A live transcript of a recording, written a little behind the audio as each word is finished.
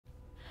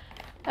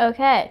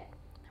Okay,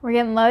 we're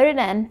getting loaded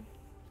in.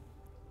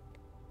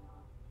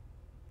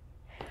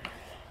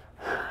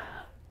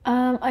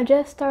 I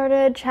just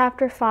started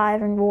chapter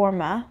 5 in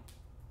Gorma.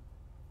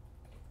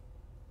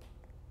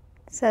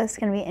 So it's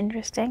gonna be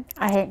interesting.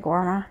 I hate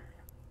Gorma.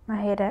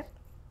 I hate it.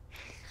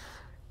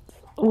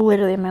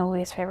 Literally my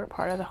least favorite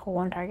part of the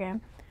whole entire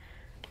game.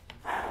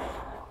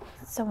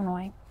 It's so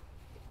annoying.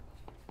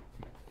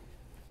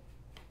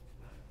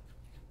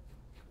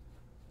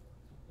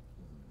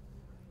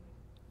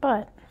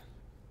 But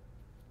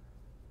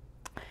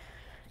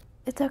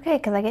it's okay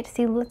because I get to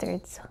see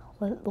lizards.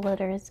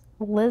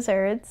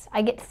 Lizards.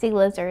 I get to see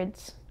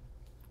lizards.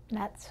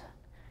 That's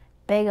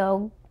big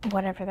old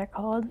whatever they're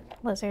called.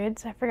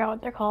 Lizards. I forgot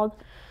what they're called.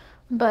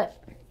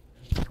 But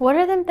what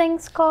are them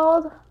things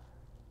called?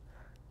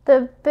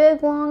 The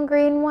big long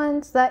green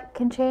ones that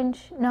can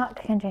change,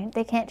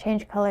 they can't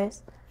change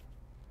colors.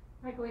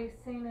 Like we've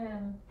seen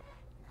in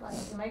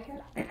like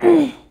Jamaica?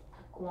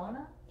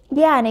 Iguana?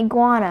 Yeah, an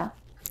iguana.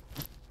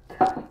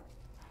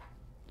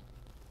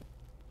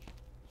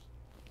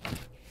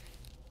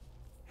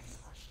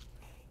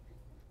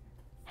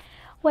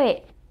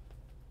 Wait.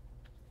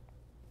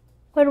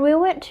 When we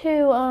went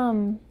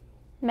to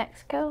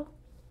Mexico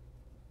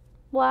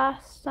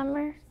last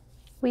summer,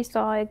 we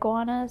saw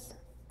iguanas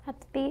at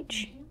the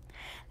beach. Mm-hmm.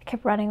 They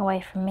kept running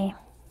away from me.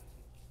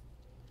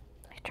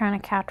 Like trying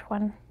to catch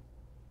one.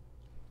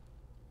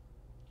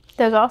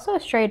 There's also a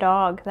stray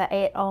dog that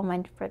ate all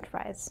my french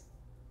fries.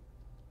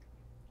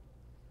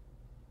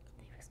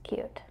 He was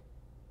cute.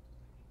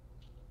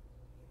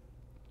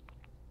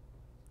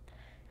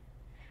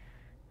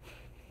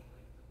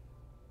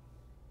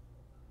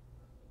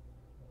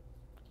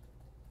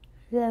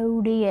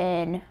 Load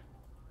in.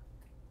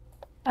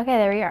 Okay,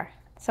 there we are.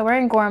 So we're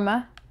in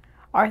Gorma.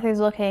 Arthur's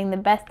looking the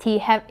best he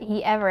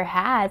ever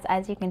has,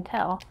 as you can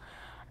tell.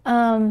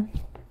 Yeah,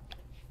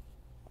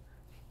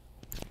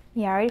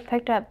 I already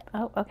picked up.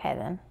 Oh, okay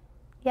then.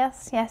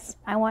 Yes,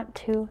 I want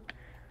to.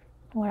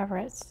 Whatever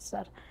it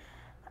said.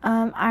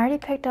 I already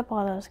picked up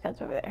all those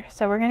goods over there.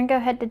 So we're gonna go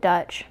head to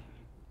Dutch.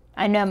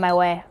 I know my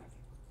way.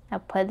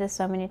 I've played this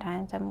so many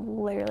times. I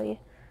literally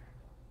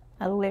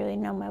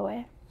know my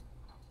way.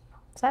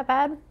 Is that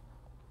bad?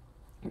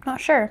 I'm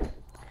not sure.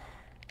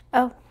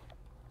 Oh.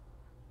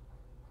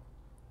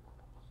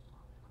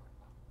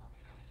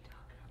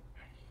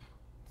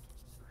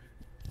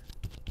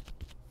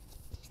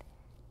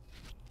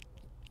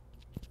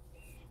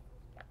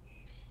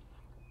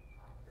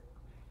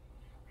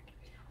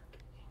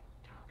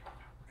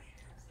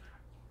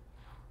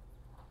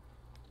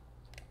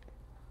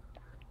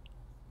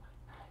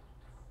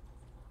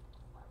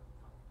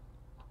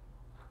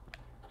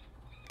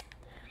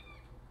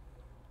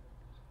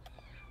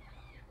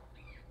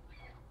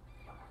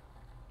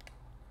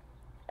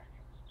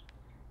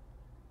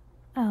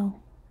 Oh.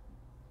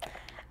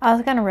 I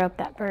was gonna rope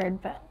that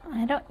bird, but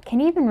I don't.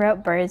 Can you even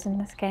rope birds in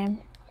this game?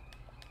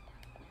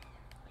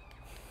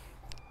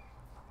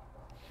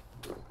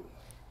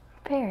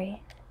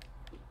 Perry.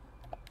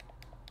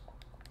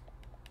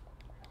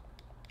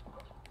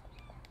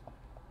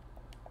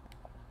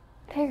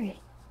 Perry,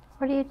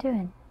 what are you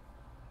doing?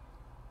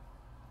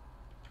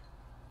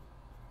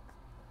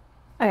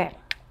 Okay.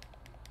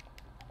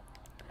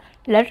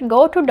 Let's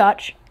go to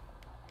Dutch.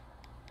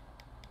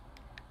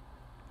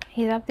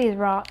 He's up these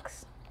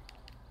rocks.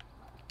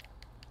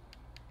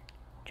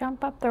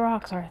 Jump up the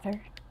rocks,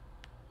 Arthur.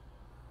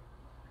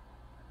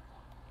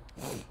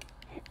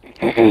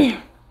 Hey.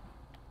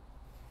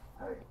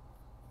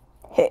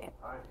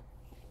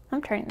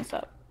 I'm turning this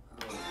up.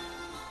 I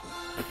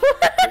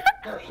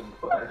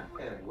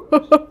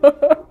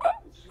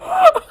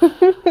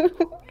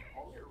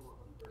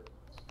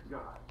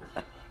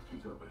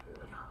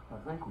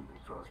think we can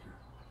trust her.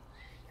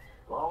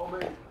 Follow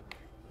me.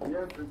 The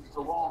entrance is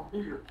along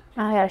here.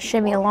 I gotta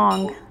shimmy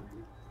along.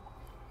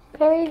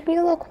 Perry, be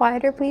a little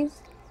quieter,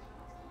 please.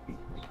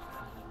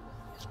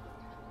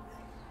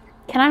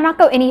 Can I not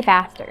go any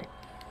faster?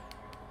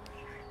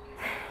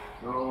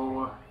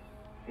 So,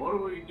 what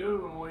do we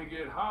do when we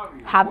get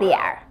Javier?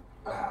 Javier.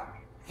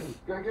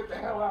 Gotta get the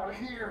hell out of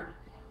here.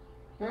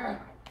 Yeah.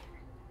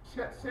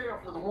 Set sail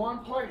for the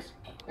one place.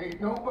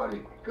 Ain't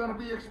nobody gonna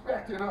be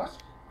expecting us.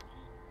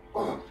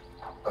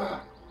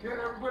 Get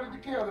everybody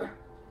together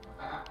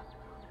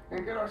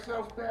and get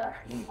ourselves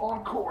back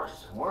on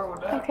course. Where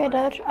would that Okay, be?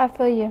 Dutch, I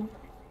feel you.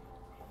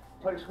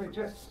 Place we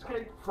just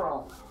escaped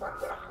from.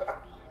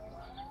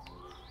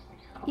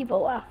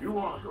 Evil laugh. You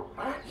want to go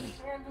back?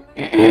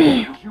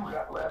 What you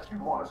got left? You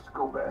want us to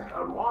go back?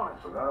 I'd want it,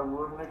 but I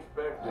wouldn't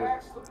expect it.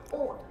 That's the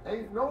point.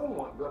 Ain't no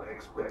one gonna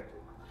expect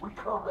it. We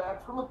come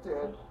back from the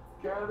dead,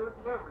 gather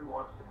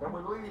everyone, and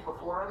we leave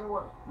before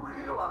anyone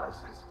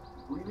realizes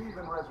we leave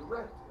and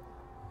resurrect.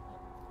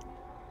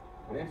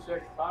 An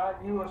insect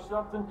biting you or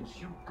something? Cause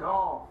you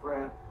gone,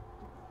 friend.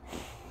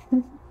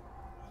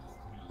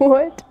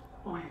 What?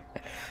 We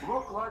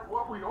look like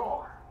what we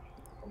are.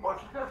 A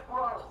bunch of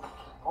desperados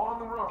on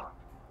the run.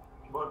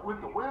 But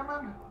with the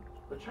women,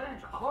 the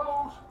change of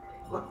clothes,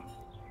 look,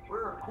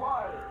 we're a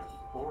choir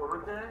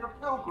or a gang of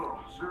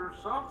pilgrims or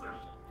something.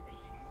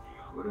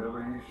 Whatever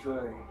you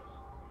say.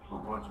 A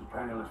bunch of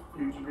penniless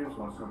fugitives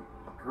on some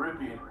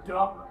Caribbean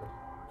dump.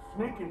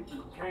 Sneaking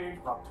through caves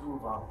while two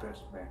of our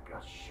best men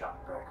got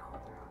shot back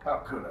home. How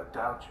could I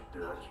doubt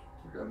you, Dutch?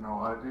 You got no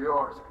idea,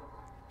 Arthur.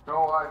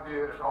 No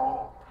idea at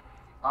all.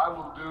 I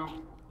will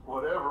do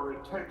whatever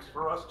it takes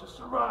for us to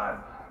survive.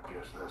 I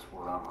guess that's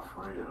what I'm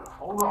afraid of.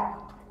 Hold on.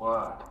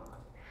 What?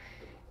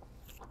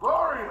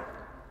 Gloria!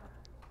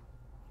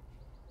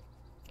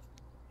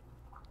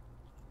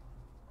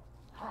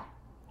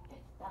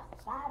 Esta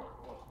tarde.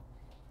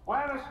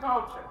 Buenas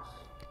noches.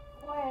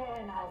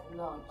 Buenas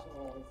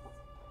noches.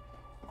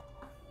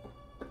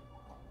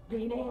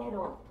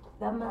 Dinero,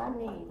 the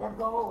money, the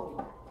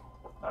gold.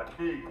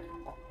 Aquí.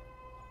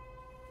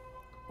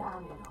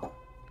 Dámelo.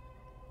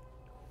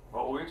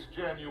 Oh, it's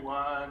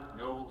genuine.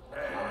 No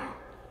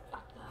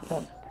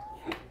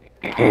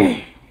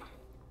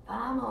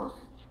Vamos,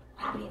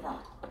 rápido.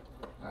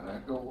 And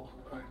that gold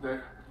right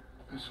there,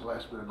 this is the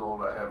last bit of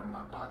gold I have in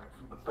my pocket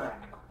from the bank.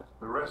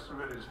 The rest of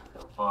it is at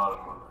the bottom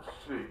of the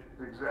sea.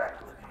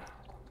 Exactly.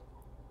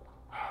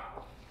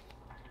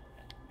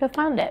 Go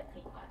find it.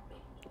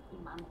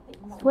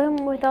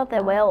 Swim with all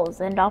the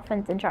whales and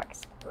dolphins and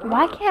sharks.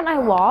 Why can't I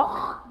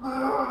walk?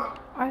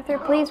 Arthur,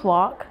 please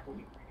walk.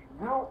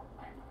 You know,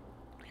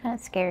 Kind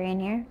of scary in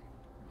here.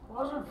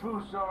 wasn't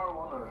Fusar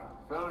one of the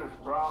fellas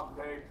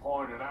Bronte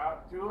pointed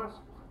out to us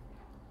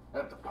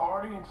at the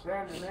party in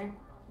San Denis?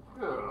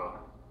 Yeah,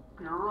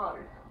 you're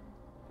right.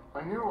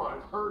 I knew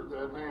I'd heard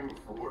that name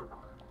before.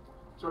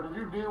 So did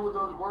you deal with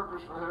those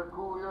workers for Head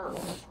Cool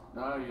yet?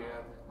 Not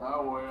yet. I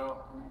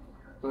will.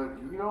 But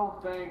you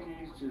don't think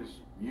he's just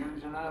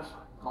using us?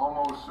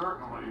 Almost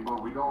certainly,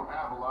 but we don't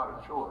have a lot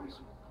of choice.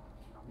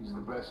 He's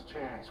the best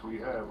chance we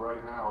have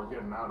right now of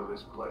getting out of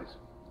this place.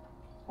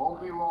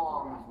 Won't be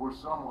long before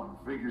someone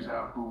figures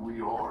out who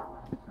we are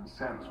and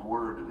sends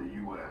word to the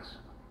U.S.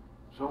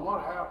 So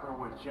what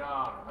happened with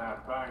John and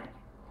that bank?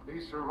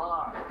 He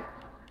survived.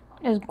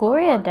 Is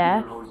Gloria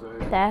deaf?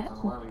 Deaf?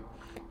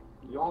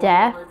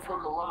 Deaf? They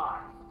took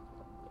alive.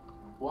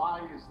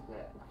 Why is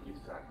that, you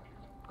think?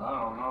 I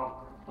don't know.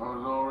 I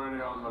was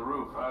already on the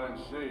roof. I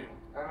didn't see it.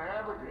 And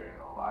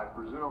Abigail, I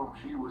presume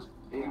she was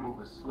able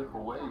to slip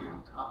away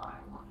in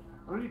time.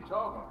 What are you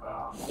talking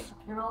about?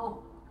 You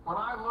know, when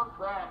I look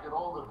back at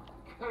all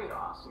the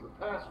chaos of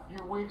the past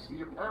few weeks,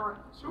 the apparent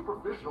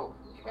superficial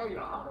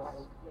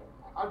chaos,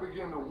 I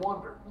begin to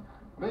wonder,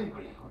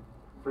 maybe,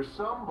 for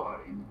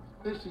somebody,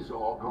 this is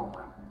all going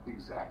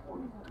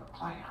exactly to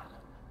plan.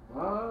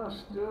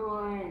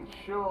 Still ain't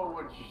sure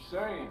what you're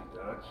saying,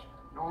 Dutch.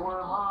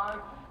 Nor am I,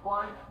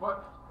 quite,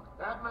 but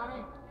that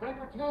many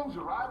Pinkertons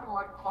arriving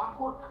like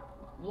clockwork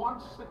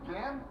once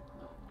again?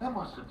 That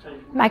must have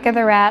taken Micah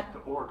the Rat. to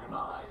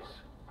organize.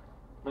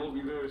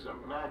 Maybe there's a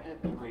maggot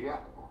in the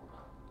apple.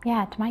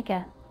 Yeah, it's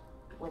Micah.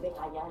 Puede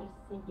callarse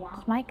ya.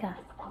 It's Micah.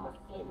 Estamos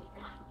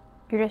cerca.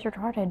 You're just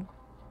retarded.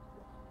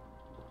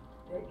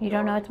 You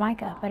don't know it's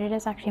Micah, but it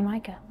is actually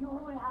Micah. You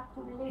will have to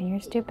live. And you're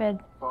stupid.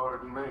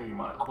 Pardon me,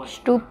 my queen.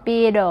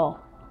 Stupido.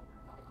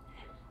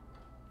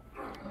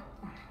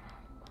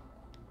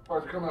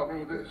 Arthur, come help me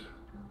with this.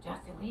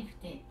 Just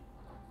lift it.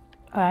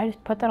 Oh, I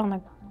just put that on the...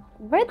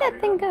 Where'd that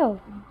thing go?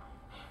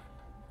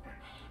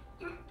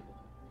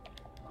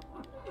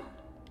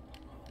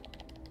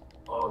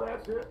 Oh,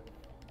 that's it?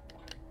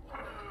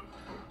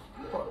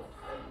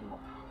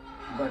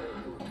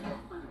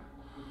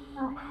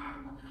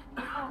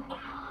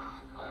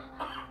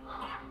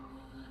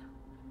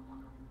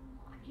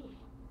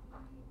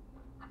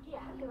 Aquí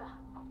arriba.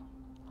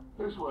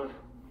 This way.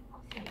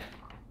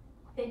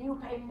 Then you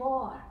pay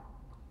more.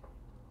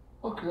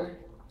 Okay.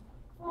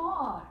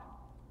 More.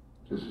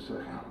 Just a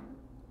second.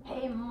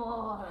 Pay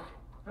more.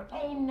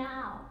 Pay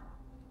now.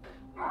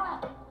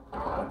 Ah.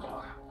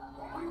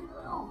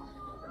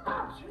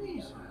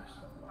 Jesus.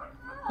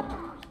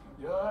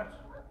 Dutch.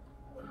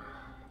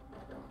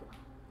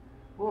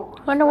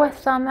 Wonder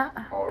what's on that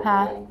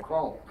path. Old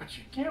crone. But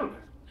you killed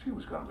her. She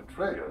was going to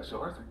betray us,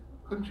 Arthur.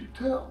 Couldn't you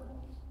tell?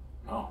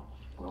 No.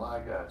 Well, I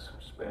got some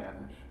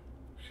Spanish.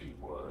 She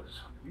was.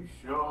 You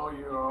sure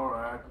you're all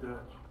right,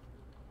 Dutch?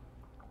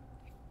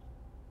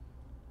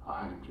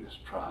 I'm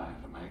just trying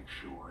to make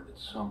sure that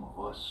some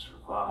of us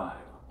survive,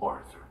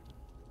 Arthur.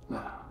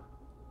 Now,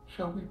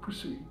 shall we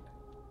proceed?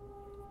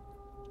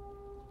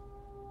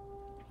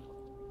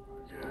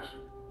 I guess.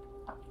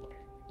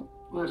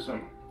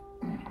 Listen,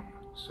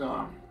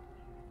 son,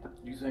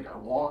 you think I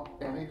want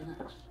any of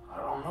this? I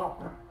don't know.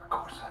 Of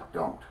course I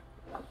don't.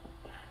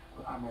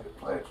 But I made a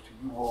pledge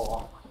to you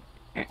all.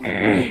 We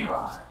will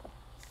try,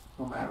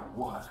 no matter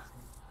what.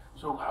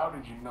 So how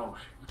did you know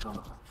she was going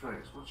to betray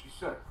us? What'd she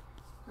say?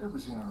 It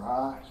was in her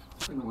eyes,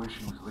 in the way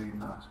she was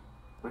leading us.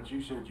 But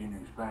you said you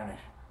knew Spanish.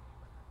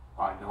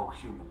 I know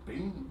human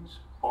beings,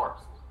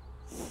 Arthur.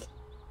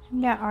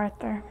 Yeah,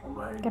 Arthur.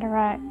 Maybe Get it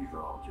right. You've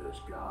all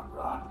just gone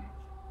rotten.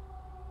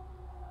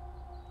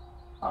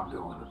 I'm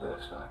doing the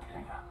best I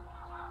can.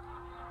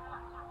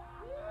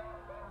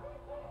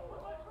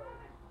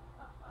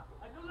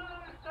 I do not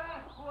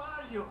understand. Who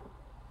are you?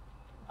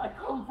 I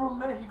come from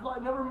Mexico. I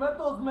never met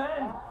those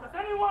men. Does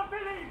anyone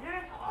believe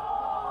him?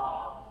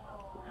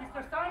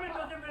 Mr. Simon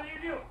doesn't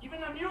believe you.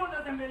 Even the mule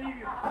doesn't believe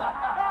you.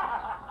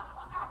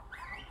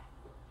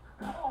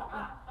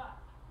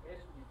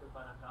 Eso, Mr.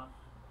 Panacán.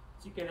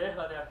 Sí que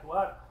deja de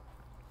actuar.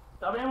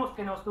 Sabemos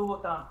que no estuvo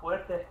tan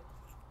fuerte.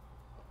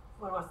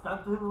 Fue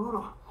bastante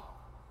duro.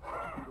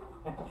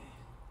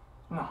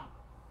 No,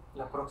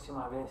 la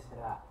próxima vez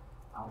será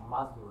aún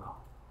más duro.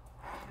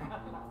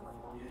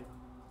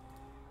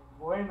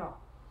 Bueno,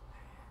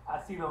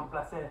 ha sido un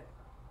placer.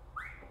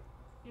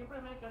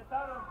 Siempre me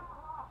encantaron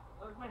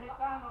los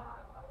mexicanos.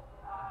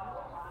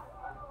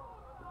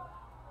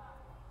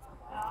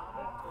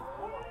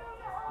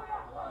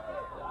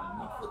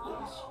 Enough of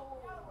this.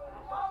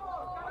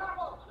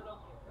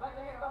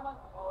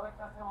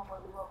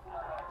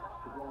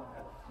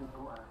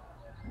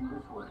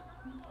 This way.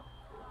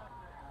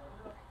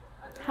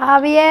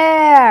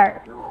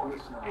 Javier! They'll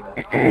listen to that.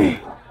 They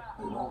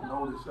won't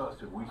notice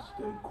us if we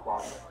stay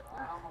quiet.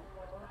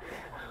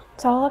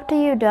 It's all up to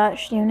you,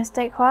 Dutch. Do you want to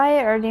stay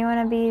quiet or do you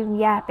want to be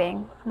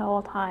yapping the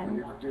whole You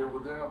time? ever deal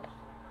with them?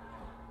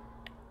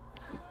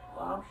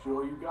 Well, I'm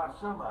sure you got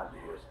some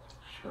ideas.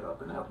 Shut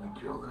up and help me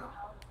kill them.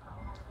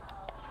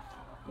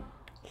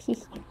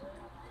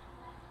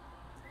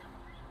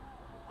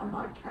 On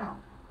my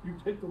count, you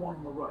take the one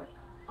on the right.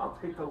 I'll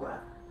take the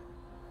left.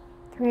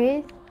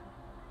 3,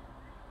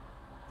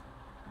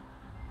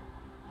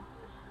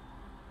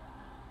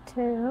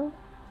 2,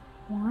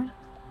 1.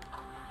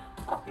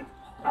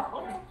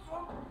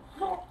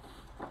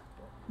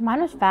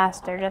 Mine was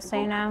faster, just so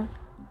you know.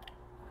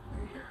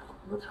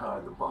 Let's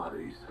hide the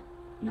bodies.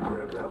 You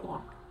grab that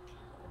one.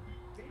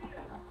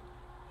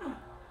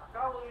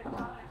 Acabo de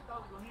estar en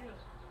Estados Unidos.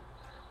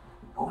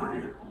 Over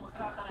here.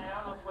 Tratan de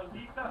dar los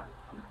vueltitas.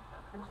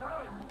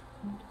 ¿Sabes?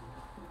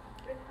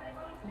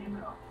 Tengo el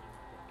libro.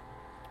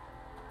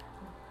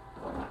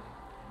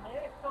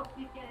 Esto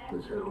sí que es.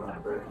 Let's head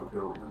around the back of the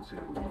building and see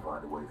if we can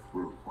find a way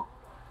through.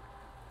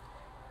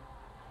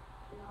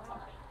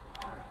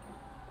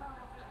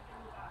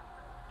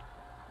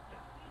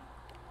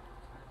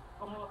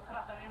 Como los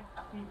trataremos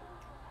aquí.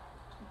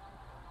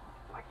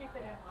 Aquí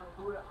tenemos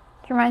altura.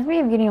 It reminds me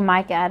of getting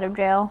Mike out of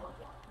jail.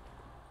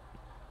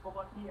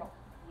 Como aquí.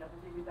 La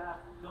visibilidad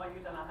no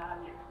ayudan a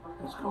nadie.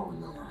 What's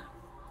going on?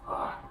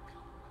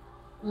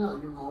 Well,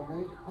 you know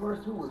me.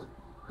 Arthur would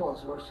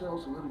cause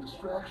ourselves a little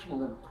distraction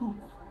and then poof,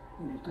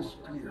 we would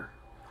disappear.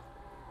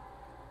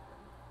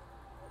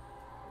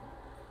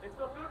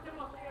 Estos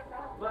últimos días.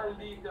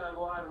 Maldita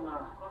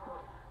guarna.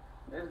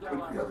 Es la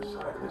Take the other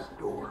side of this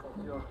door.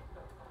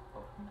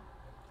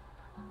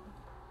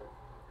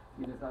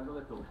 ¿Tienes algo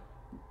de tú?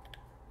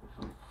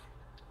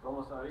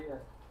 ¿Cómo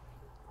sabías?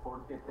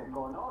 Porque te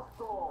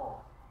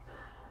conozco.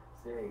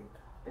 Sí,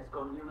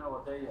 escondí una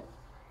botella.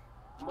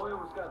 Voy a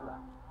buscarla.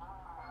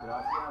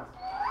 Gracias.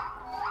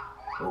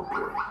 Okay.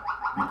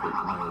 You take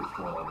the nearest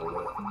one on the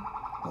left.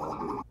 I'll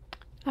do.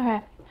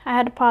 Okay, I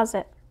had to pause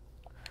it.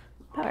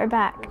 But we're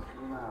back. Es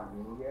una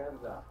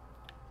mierda.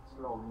 Es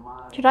lo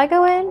más. Should I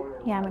go in?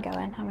 Yeah, I'm gonna go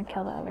in. I'm gonna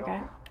kill the other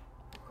guy.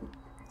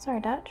 Sorry,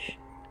 Dutch.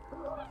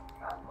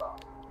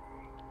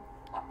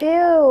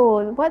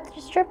 Ew, what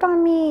just dripped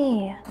on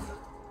me?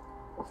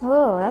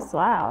 Oh, that's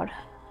loud.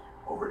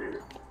 Over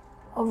here.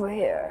 Over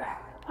here.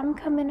 I'm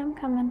coming, I'm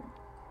coming.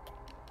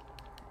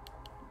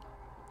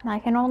 I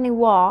can only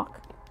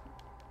walk.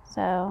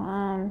 So,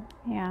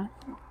 yeah.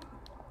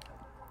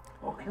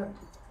 Okay.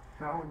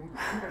 Now we need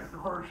to get a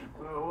diversion.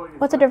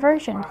 What's a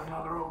diversion? Find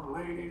another old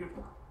lady to...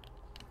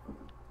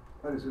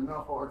 That is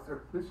enough,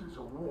 Arthur. This is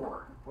a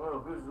war. Well,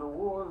 if this is a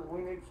war, then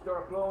we need to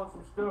start blowing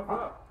some stuff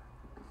up.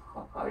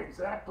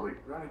 Exactly.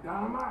 Got any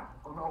dynamite?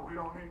 Oh no, we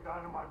don't need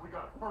dynamite. We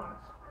got a furnace.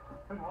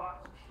 And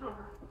lots of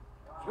sugar.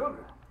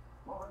 Sugar?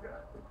 Oh, I got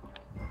it.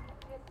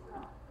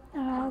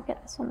 Oh, I'll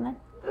get this one then.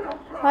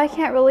 Well, I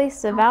can't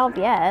release the valve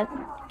yet.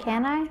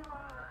 Can I?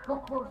 Go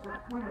closer.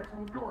 Windows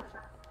and doors.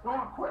 Go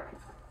on, quick.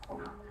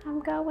 I'm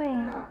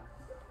going.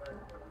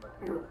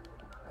 Here.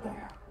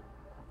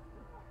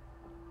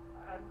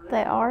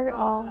 They are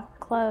all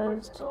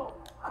closed.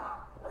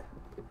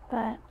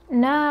 But,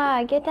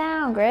 nah, get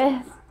down,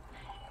 Griff.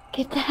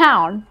 Get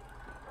down.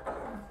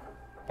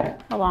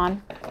 Hold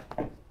on.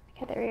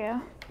 Okay, there we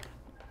go.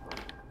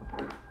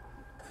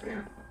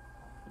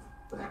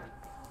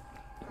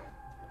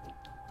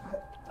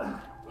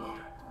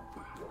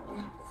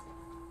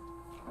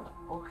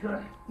 Okay.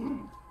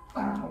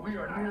 We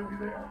are nearly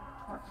there.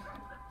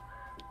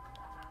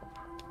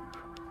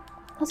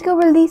 Let's go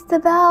release the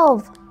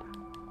valve.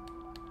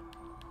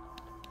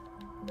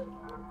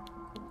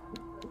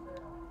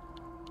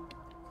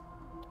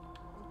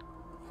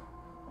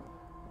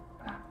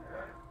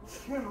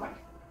 Kinley.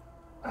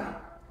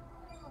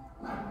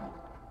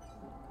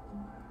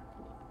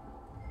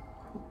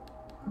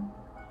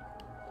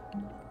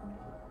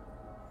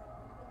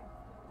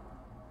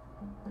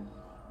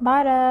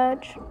 Bye,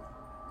 Dutch.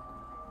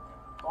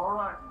 All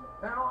right.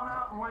 Head on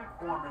out and wait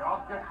for me.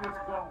 I'll get this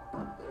going.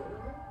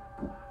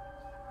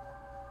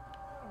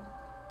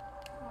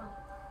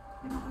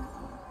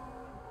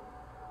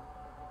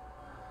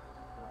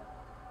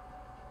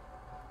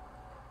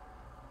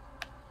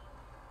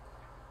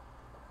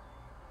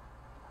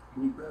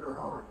 We better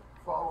hurry.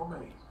 Follow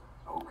me.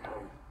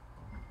 Okay.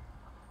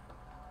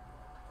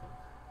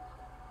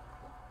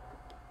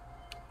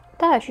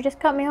 Dutch, you just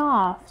cut me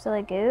off,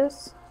 silly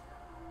goose.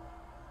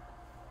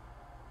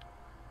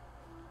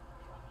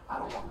 I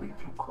don't want to be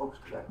too close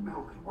to that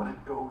building when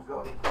it goes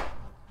up.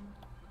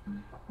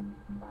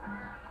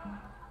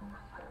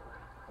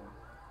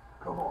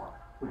 Come on,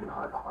 we can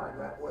hide behind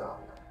that well.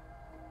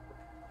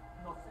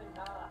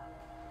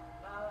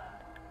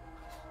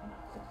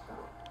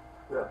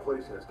 That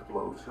place has to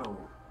blow soon.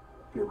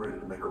 Get ready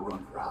to make a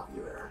run for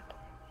Javier.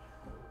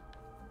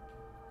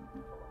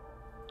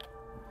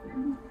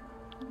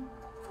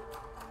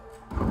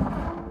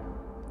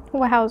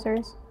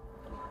 Wowzers.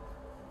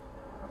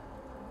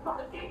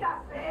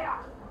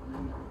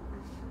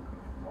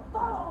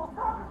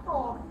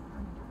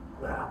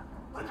 Now,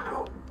 let's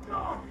go.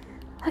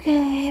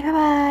 Okay,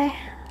 bye-bye.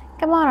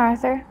 Come on,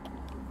 Arthur.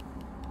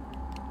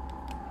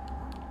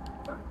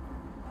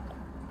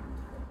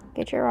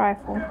 Get your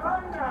rifle.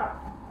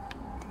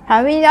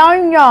 I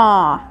don't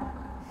know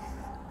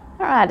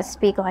how to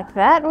speak like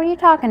that. What are you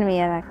talking to me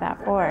like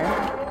that for?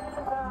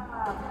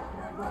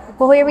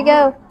 Well, here we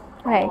go.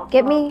 Okay,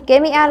 get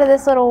me out of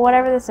this little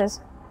whatever this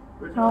is.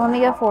 Don't let me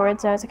go forward,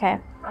 so it's okay.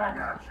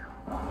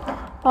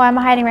 Oh, I'm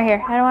hiding right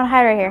here. I don't want to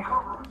hide right here.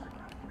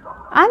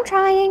 I'm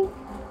trying.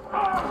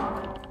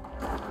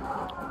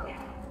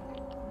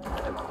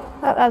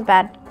 Oh, that was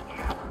bad.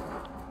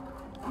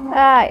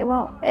 It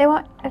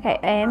won't. Okay,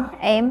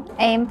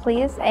 aim,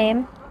 please,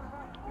 aim.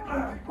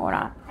 Or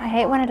not. I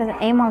hate when it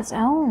doesn't aim on its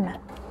own.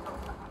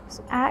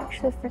 It's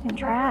actually freaking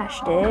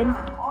trash, dude.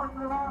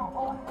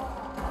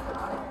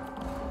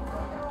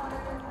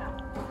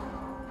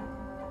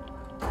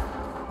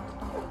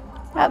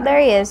 Oh, there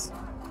he is.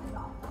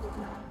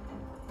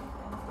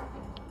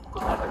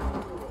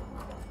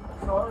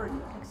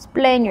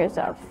 Explain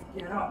yourself.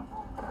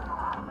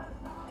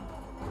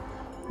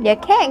 You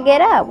can't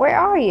get up. Where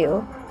are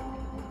you?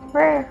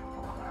 Where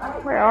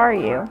are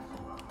you?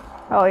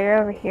 Oh, you're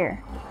over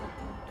here.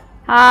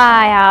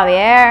 Hi,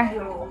 Javier.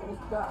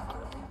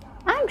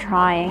 I'm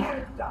trying.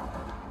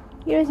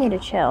 You just need to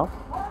chill.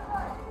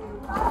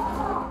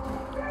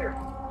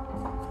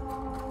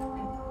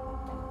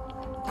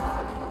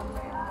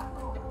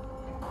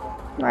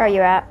 Where are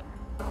you at?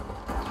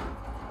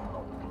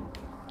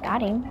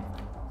 Got him.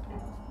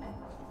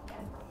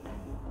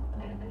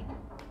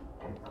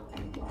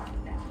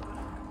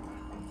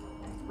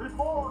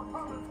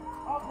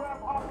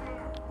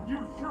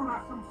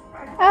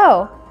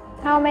 Oh,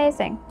 how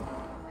amazing.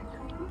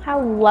 How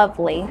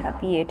lovely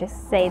of you to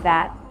say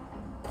that.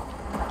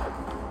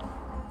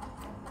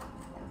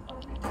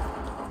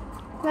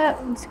 Oh,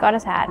 he's got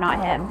his hat,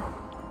 not him.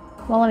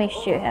 Well, let me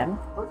shoot him.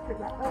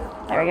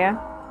 There we go.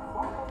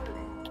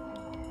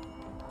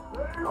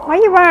 Why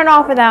are you running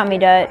off without me,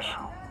 Dutch?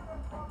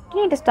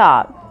 You need to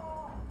stop.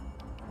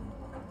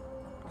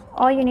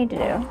 All you need to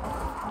do.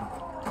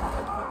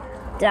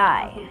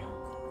 Die.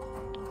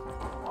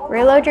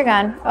 Reload your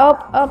gun. Oh,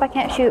 I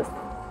can't shoot.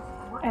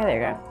 Oh, there you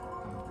go.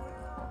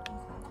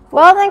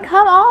 Well, then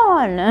come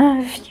on.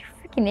 You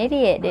freaking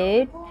idiot,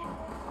 dude.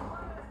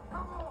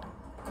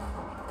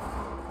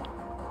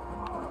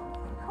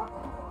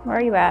 Where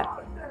are you at?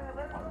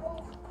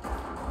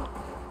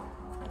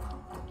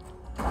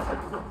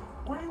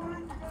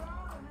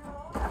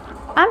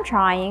 I'm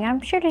trying. I'm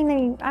shooting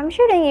you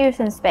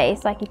in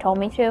space like you told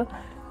me to.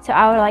 So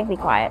I would like be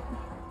quiet.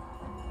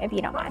 If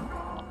you don't mind.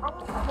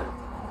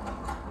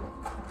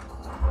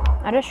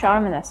 I just shot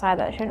him in the side.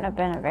 That shouldn't have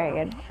been a very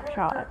good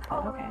shot.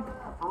 But okay.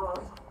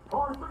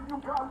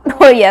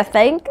 Well, you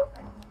think?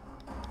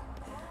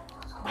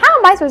 How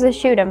am I supposed to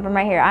shoot him from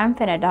right here? I'm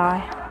finna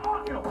die.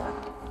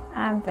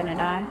 I'm finna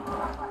die.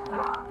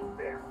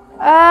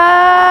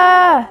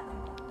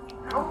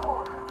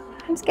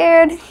 I'm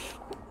scared.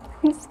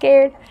 I'm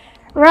scared.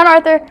 Run,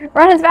 Arthur.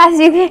 Run as fast as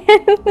you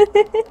can.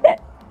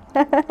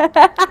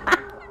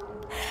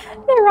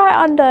 They're right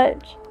on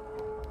Dutch.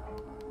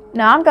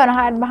 No, I'm gonna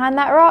hide behind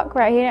that rock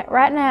right here,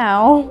 right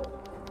now.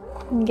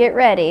 Get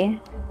ready.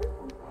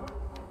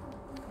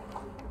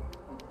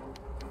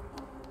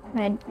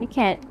 Man, you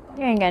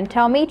ain't gonna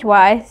tell me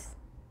twice.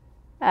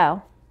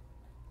 Oh.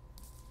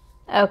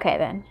 Okay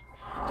then.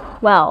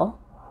 Well,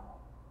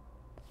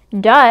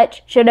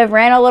 Dutch should have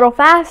ran a little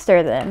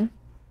faster then.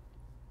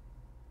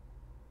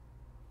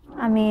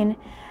 I mean,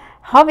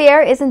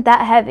 Javier isn't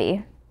that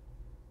heavy.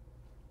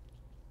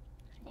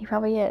 He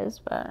probably is,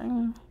 but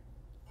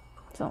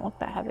doesn't look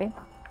that heavy.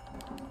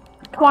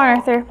 Come on,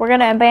 Arthur. We're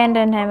gonna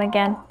abandon him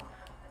again.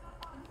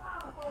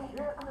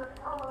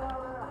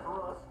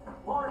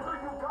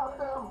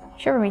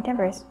 Shiver me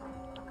timbers.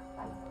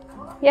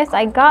 Yes,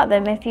 I got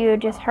them. If you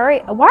just hurry.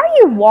 Why are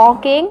you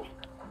walking?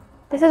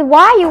 This is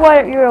why you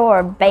were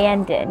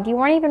abandoned. You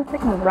weren't even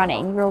freaking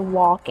running. You were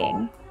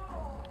walking.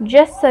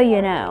 Just so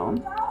you know.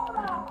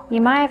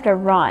 You might have to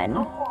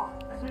run.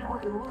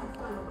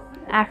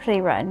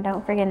 Actually run.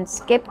 Don't freaking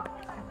skip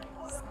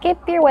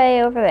your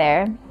way over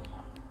there.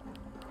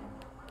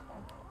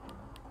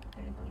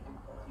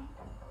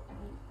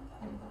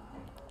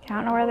 I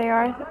don't know where they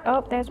are.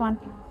 Oh, there's one.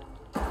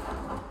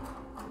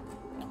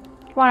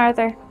 Come on,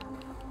 Arthur.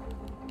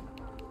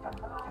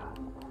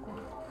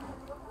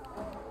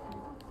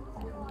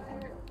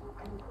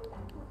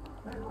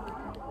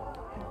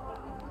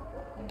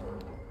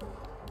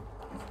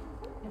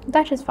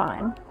 Dutch is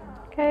fine.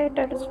 Okay,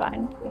 Dutch is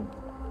fine.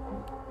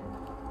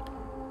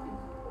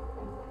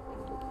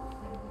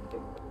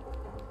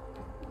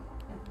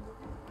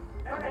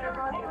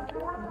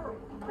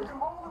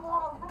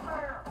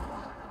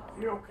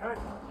 You okay?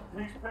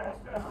 He's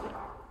passed out.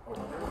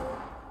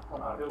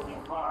 He'll be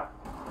fine.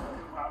 Get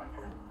him out of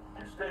here.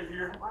 You stay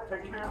here.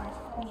 Take care of these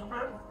fools a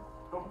bit.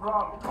 No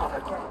problem.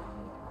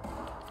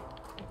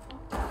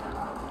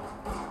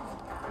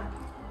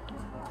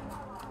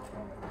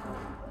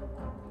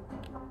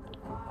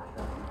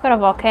 Got a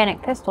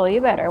volcanic pistol.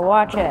 You better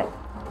watch it.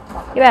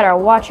 You better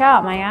watch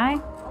out, my guy.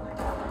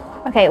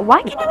 Okay,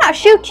 why can I not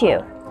shoot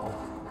you?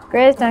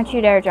 Grizz, don't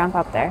you dare jump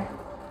up there.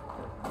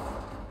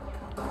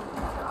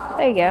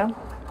 There you go.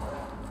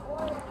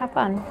 Have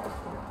fun.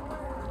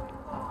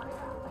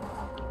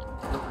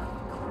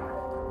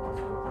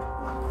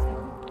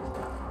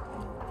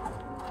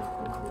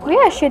 We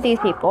gotta shoot these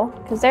people,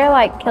 because they're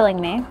like killing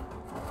me.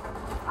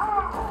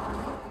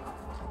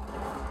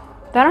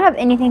 Do I don't have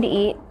anything to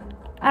eat?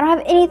 I don't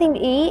have anything to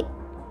eat?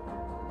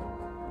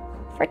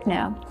 Frick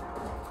no.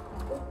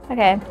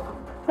 Okay.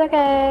 It's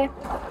okay.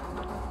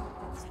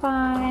 It's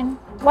fine.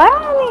 Why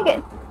don't I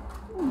get,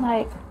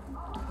 like,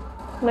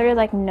 literally,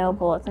 like, no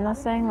bullets in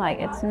this thing? Like,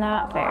 it's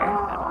not fair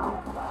at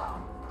all.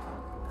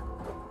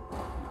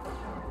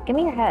 Give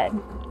me your head.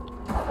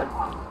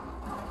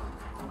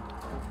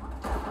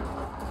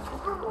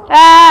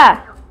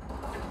 Ah!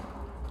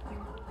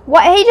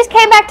 What? He just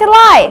came back to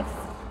life!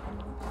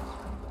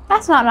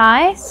 That's not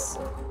nice.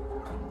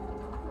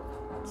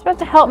 You're supposed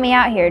to help me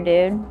out here,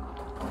 dude.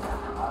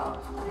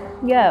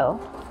 Yo.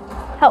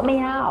 Help me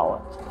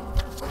out.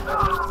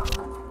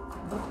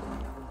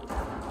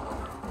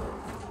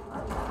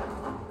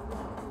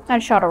 I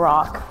shot a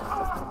rock.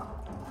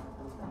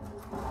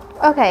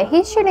 Okay,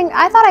 he's shooting.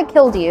 I thought I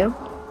killed you.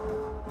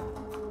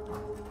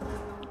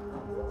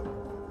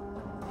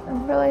 I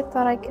really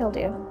thought I killed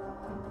you.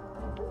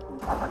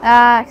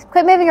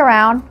 Quit moving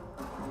around.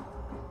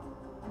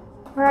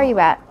 Where are you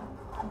at?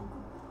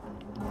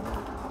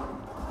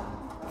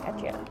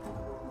 Gotcha.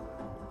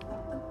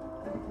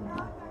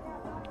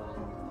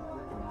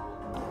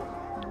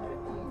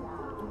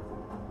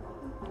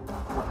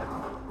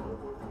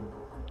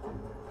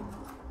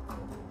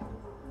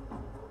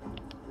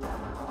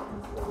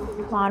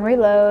 Come on,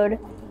 reload.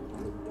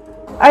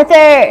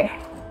 Arthur!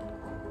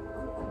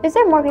 Is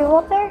there more people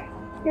up there?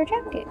 You're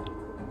joking.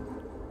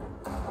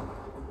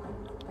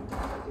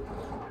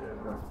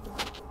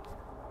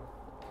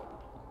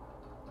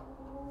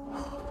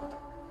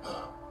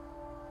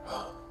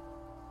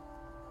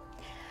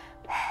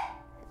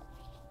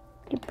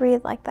 He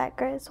breathed like that,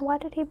 Grizz. Why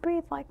did he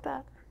breathe like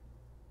that?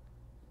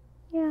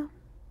 Yeah.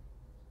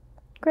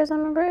 Grizz,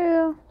 I'm a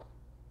roo.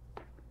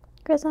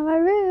 Grizz, I'm a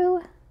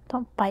roo.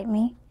 Don't bite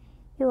me,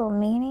 you little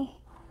meanie.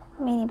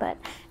 Meanie butt.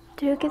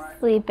 Duke is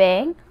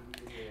sleeping.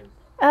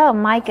 Oh,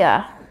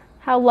 Micah.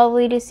 How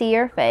lovely to see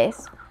your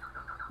face.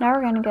 Now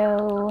we're gonna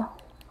go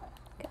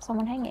get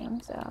someone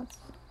hanging, so that's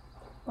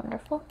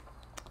wonderful.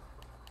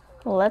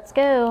 Let's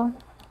go.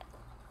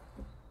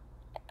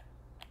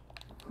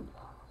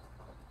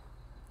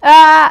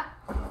 Ah!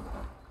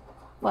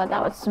 Well,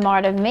 that was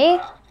smart of me.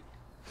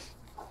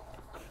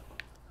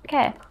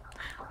 Okay,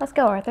 let's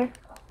go, Arthur.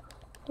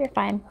 You're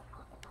fine.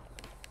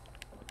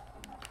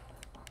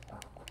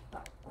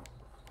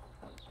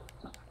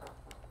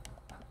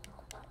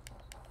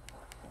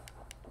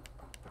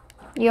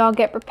 You all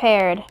get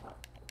prepared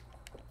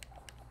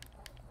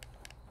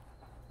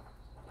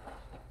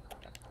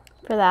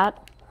for that.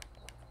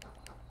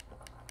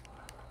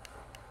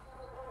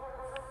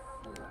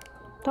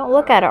 Don't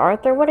look at it,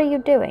 Arthur. What are you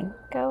doing?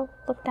 Go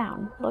look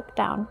down. Look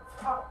down.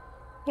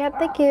 Yep,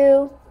 thank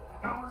you.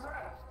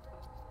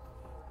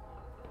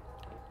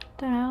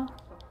 Don't know.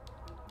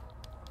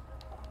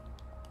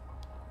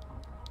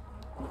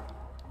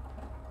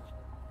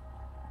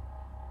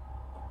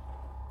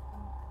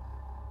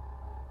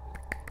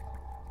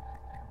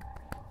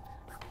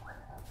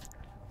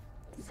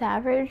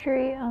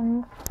 Savagery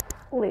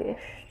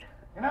unleashed.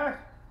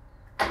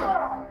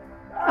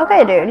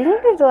 Okay, dude, you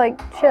need to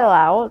like chill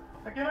out.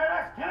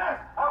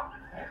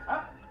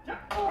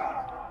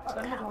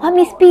 Let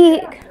me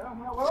speak.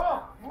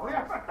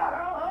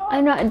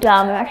 I'm not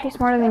dumb. I'm actually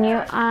smarter than you.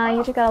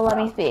 You just gotta let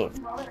me speak.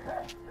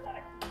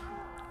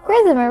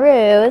 Grizz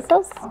Maru is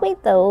so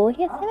sweet, though.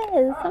 Yes, it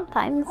is.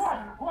 Sometimes.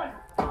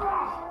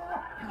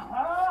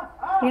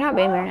 You're not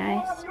being very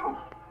nice.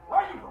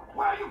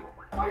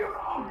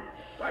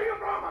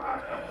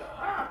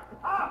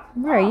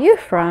 Where are you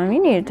from?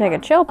 You need to take a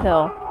chill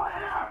pill.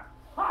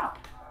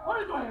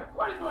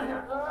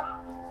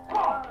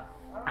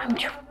 I'm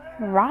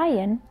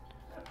trying.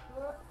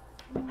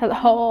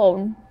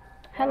 Hello.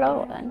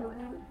 Hello, then.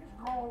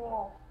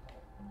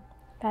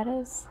 That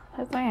is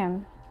his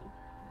name.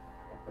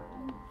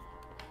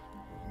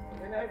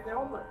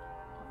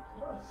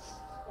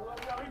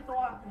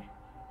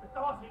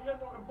 Estaba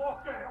siguiendo en el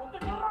bosque. ¿Dónde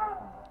carajo?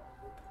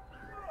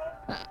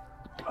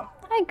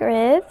 Hi,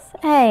 Grizz.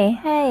 Hey,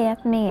 hey,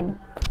 that's mean.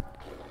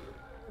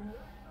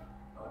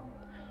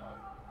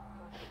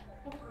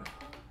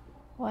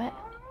 What?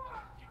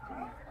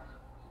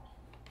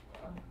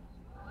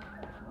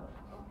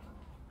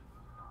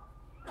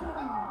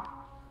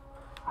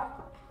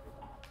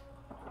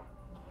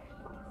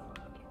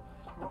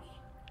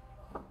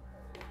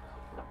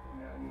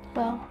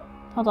 Well,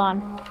 hold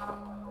on.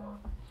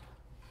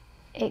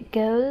 It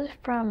goes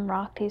from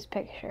Rocky's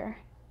picture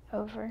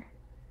over,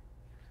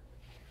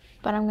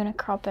 but I'm gonna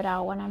crop it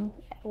out when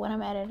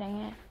I'm editing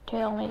it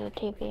to only the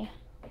TV.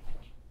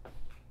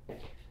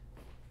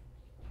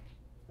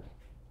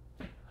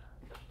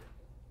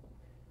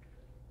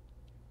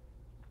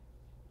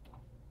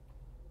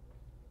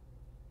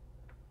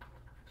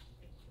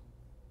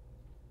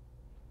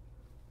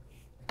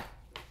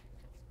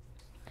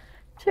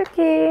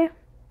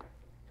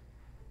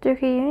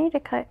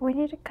 Dookie, we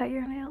need to cut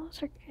your nails.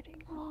 They're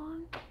getting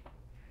long.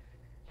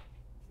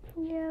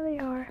 Yeah, they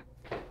are.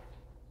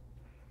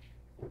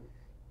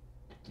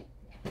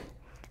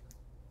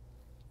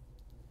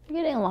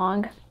 They're getting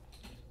long.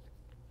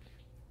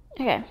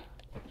 Okay.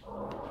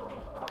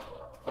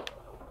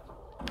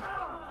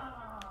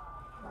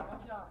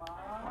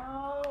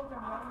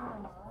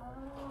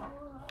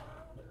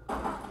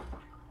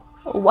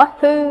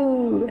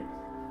 Wahoo!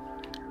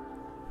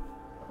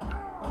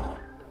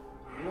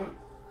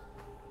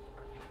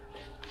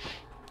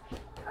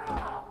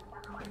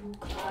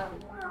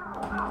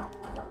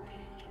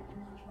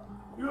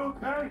 You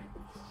okay?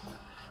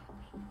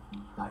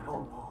 I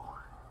don't know.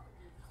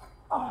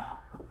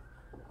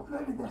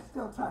 Maybe they're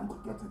still trying to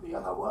get to the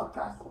other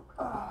workers.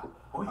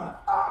 Oh yeah,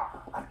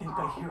 I think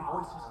I hear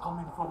voices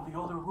coming from the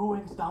other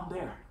ruins down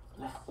there.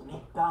 Let's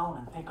sneak down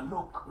and take a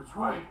look. Which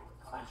way?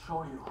 I'll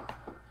show you.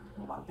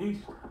 But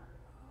these,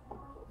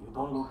 you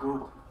don't look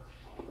good.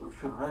 You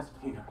should rest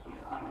here.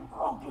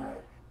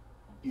 Okay.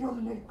 You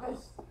need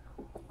this.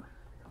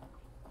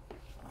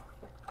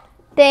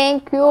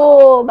 Thank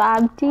you,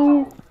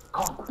 Baptiste.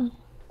 Come,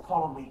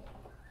 follow me.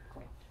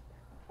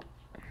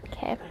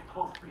 Okay. Stay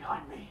close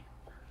behind me.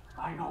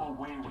 I know a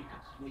way we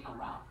can sneak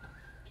around.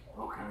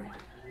 Okay.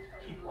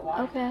 Keep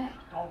quiet. Okay.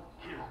 Don't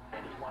kill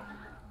anyone.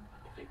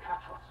 If they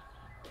catch us,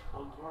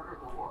 they'll murder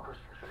the workers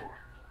for sure.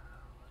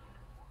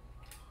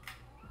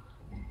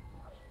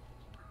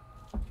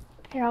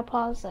 Here, I'll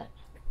pause it.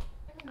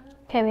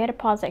 Okay, we had to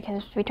pause it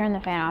because we turned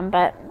the fan on,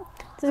 but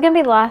this is gonna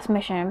be the last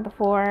mission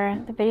before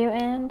the video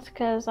ends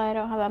because I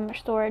don't have that much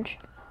storage.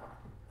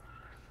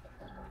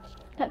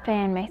 That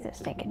fan makes it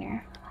stink in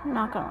here. I'm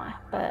not gonna lie,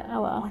 but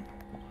oh well.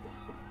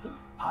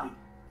 Hi.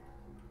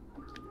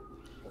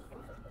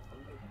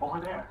 Over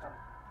there.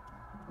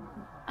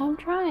 I'm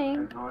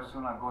trying. Yo es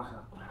una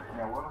cosa.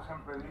 Mi abuelo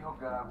siempre dijo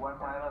que la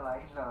Guarma era la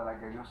isla de la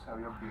que Dios se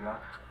había olvidado.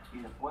 Y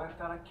después de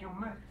estar aquí un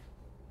mes,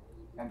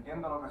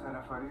 entiendo a lo que se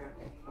refería.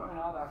 No hay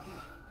nada aquí.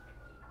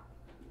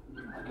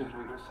 Hay que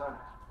regresar.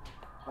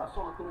 Tan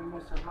solo 3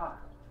 meses más.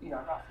 Y a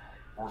casa.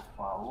 Por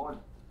favor.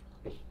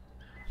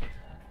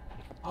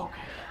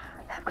 Okay.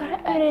 I'm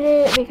gonna edit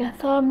it, make a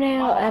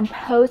thumbnail, and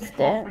post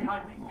it.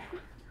 Behind me.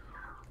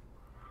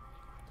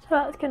 So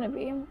that's gonna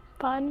be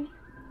fun.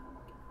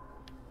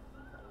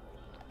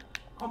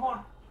 Come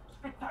on,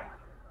 stick tight.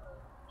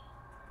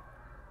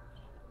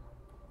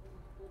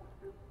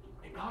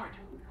 Hey guard,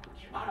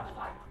 keep out of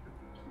sight.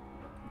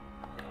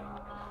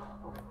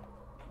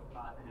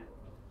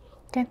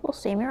 Can people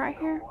see me right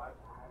here?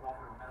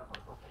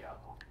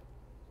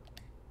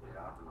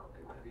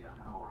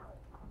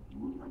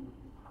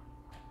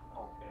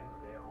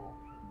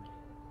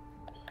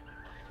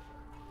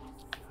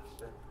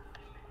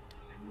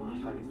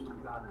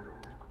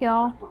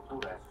 Y'all,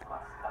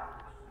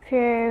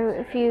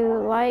 if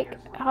you like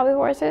hobby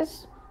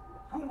horses,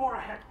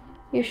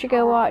 you should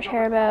go watch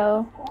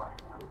Haribo_HH.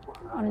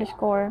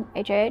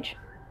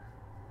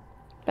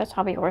 Best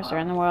hobby horser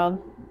in the world.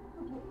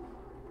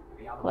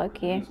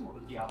 Low-key.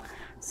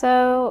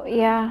 So,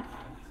 yeah.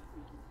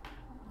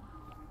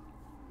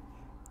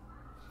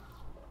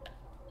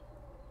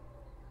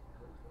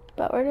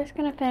 But we're just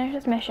gonna finish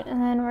this mission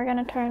and then we're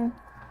gonna turn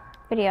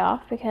video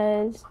off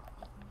because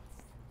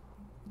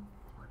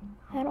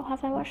I don't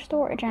have that much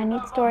storage. I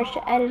need storage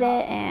to edit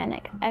it and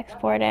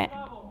export it,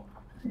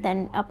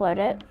 then upload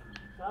it.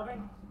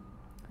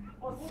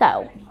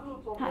 So,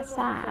 that's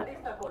that.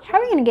 How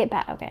are we gonna get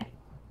back? Okay.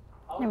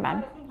 Never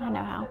mind. I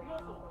know how.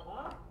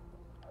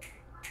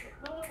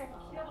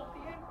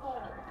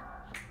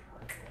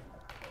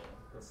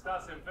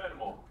 Estás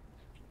enfermo.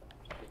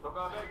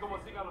 Toca ver cómo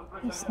sigan los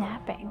He's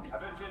snapping. A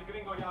ver si el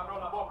gringo ya abrió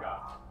la boca.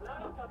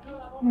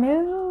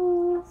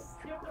 Move.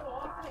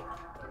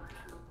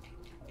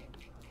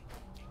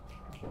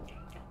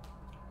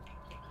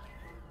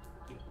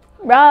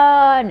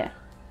 Run!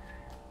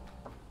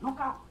 Look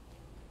out!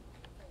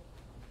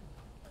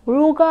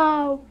 Look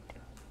out!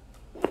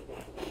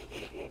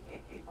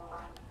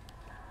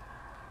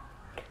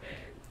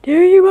 Do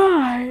you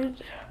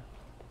mind?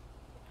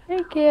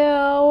 Thank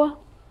you.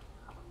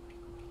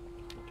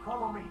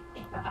 Follow me.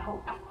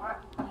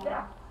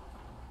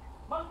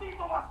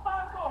 maldito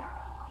bastardo!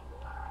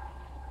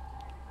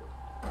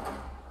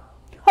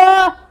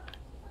 Ah!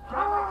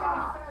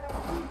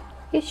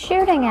 He's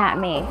shooting at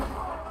me.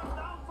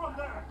 Down from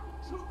there!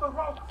 Shoot the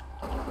rope!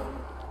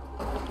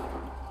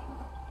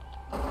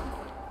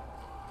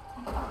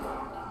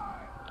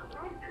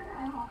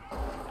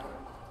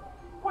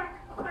 Quick!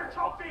 They're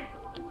choking!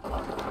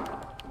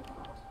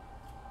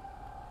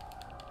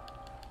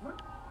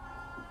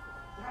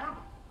 Damn!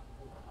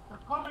 They're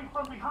coming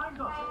from behind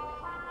us!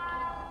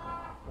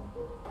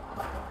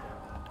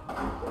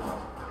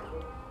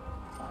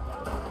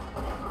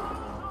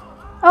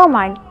 Oh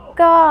my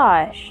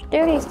gosh.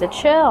 Dude needs to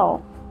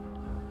chill.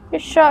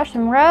 Just shot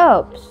some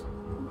ropes.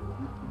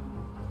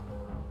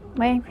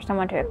 Waiting for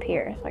someone to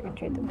appear so I can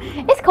shoot them.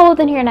 It's cold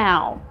in here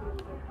now.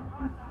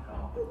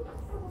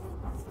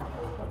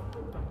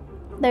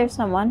 There's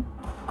someone.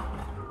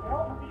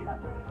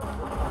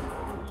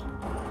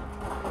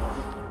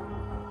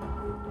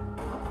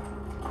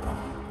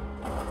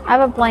 I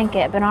have a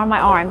blanket, but on my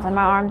arms, and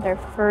my arms are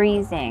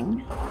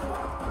freezing.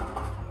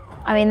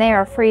 I mean, they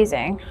are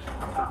freezing.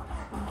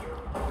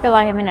 I feel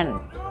like I'm in an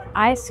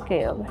ice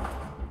cube.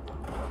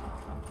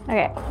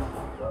 Okay.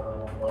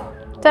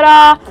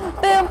 Ta-da!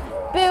 Boom!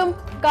 Boom!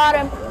 Got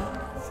him!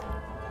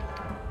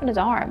 Look at his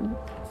arm.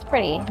 It's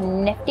pretty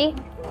nifty.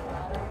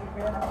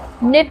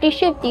 Nifty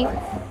shifty.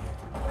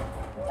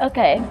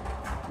 Okay.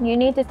 You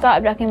need to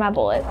stop ducking my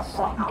bullets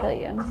so I can kill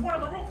you.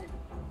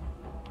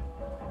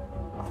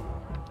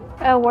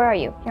 Oh, where are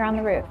you? You're on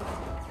the roof.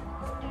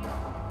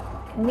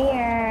 Come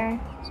here.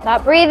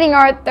 Stop breathing,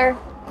 Arthur.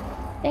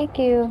 Thank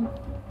you.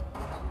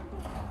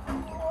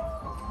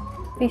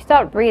 If you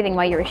stopped breathing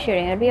while you were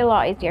shooting, it'd be a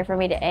lot easier for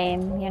me to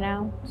aim, you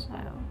know? So.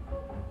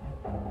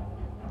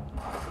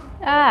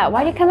 Ah,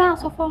 why'd you come out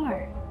so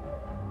far?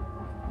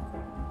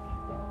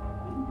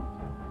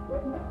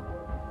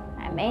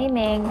 I'm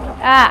aiming.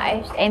 Ah, I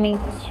was aiming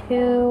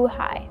too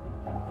high.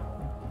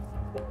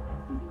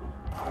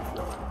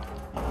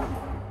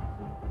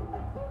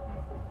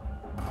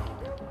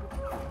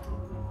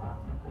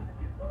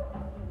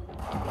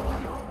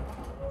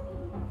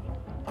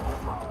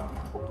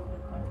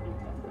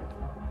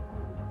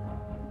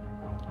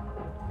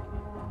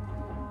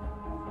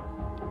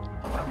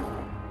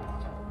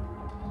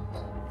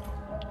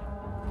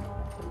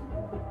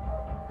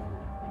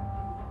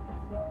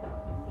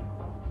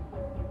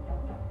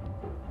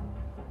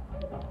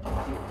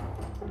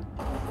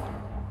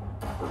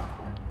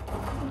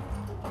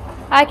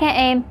 I can't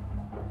aim.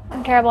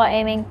 I'm terrible at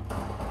aiming.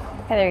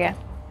 Okay, there you go.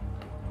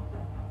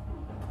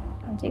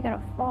 When's he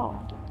gonna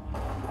fall?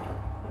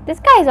 This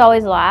guy's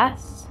always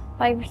last.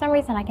 Like, for some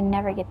reason, I can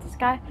never get this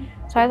guy.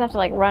 So I always have to,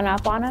 like, run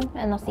up on him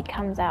unless he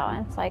comes out.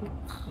 And it's like,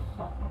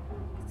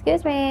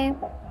 excuse me.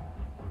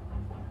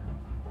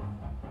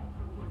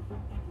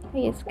 Are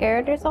you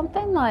scared or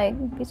something?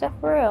 Like, be so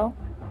for real.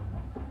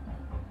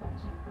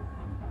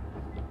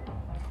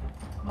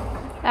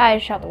 I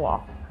just shot the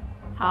wall.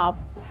 How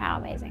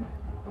amazing.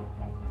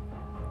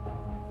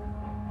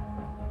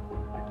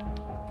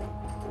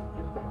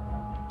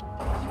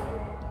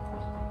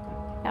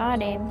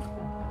 Got him.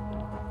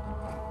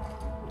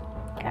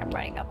 Okay, I'm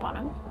running up on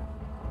him.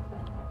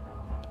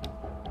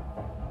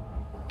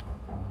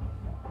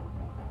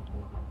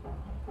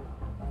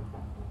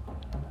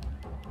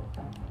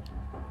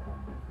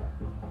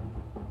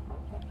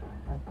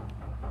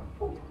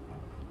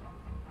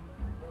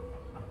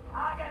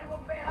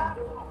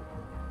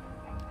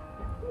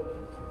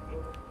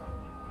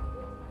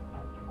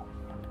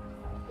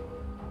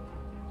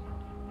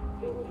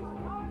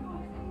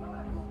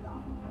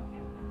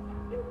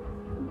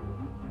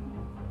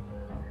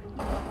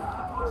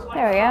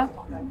 There we go.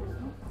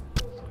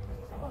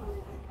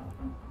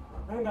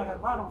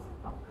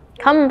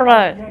 Come,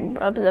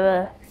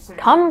 brother.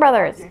 Come,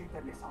 brothers.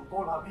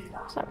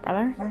 What's up,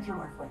 brother?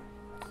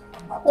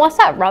 What's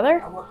up,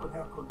 brother?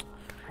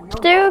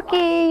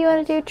 Dookie, you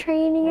want to do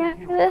training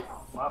after this?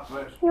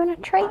 You want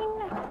to train?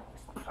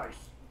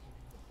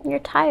 You're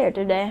tired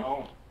today.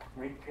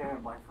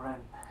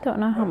 Don't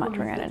know how much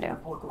we're going to do.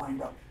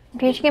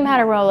 Can you teach him how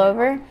to roll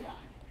over?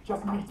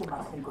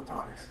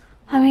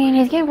 I mean,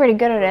 he's getting pretty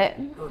good at it.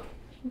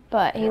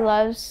 But he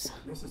loves...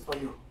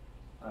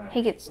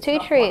 He gets 2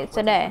 treats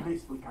a day.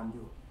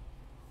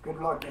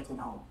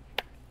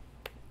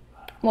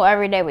 Well,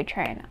 every day we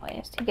train, at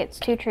least. He gets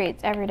 2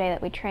 treats every day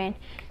that we train.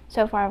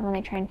 So far, I've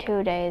only trained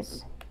 2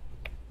 days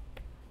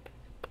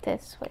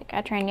this week.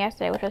 I trained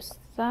yesterday, which was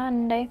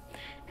Sunday.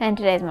 And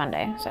today's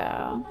Monday,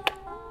 so...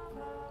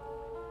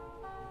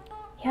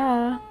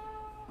 Yeah.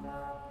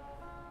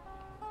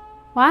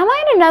 Why am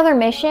I in another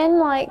mission?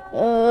 Like,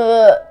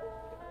 ugh.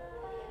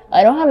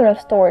 I don't have enough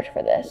storage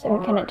for this, if you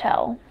couldn't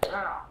tell.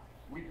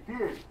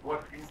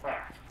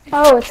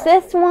 Oh, it's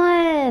this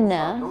one.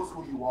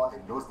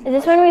 Is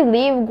this when we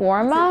leave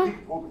Gorma?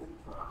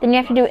 Then you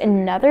have to do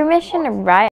another mission, right?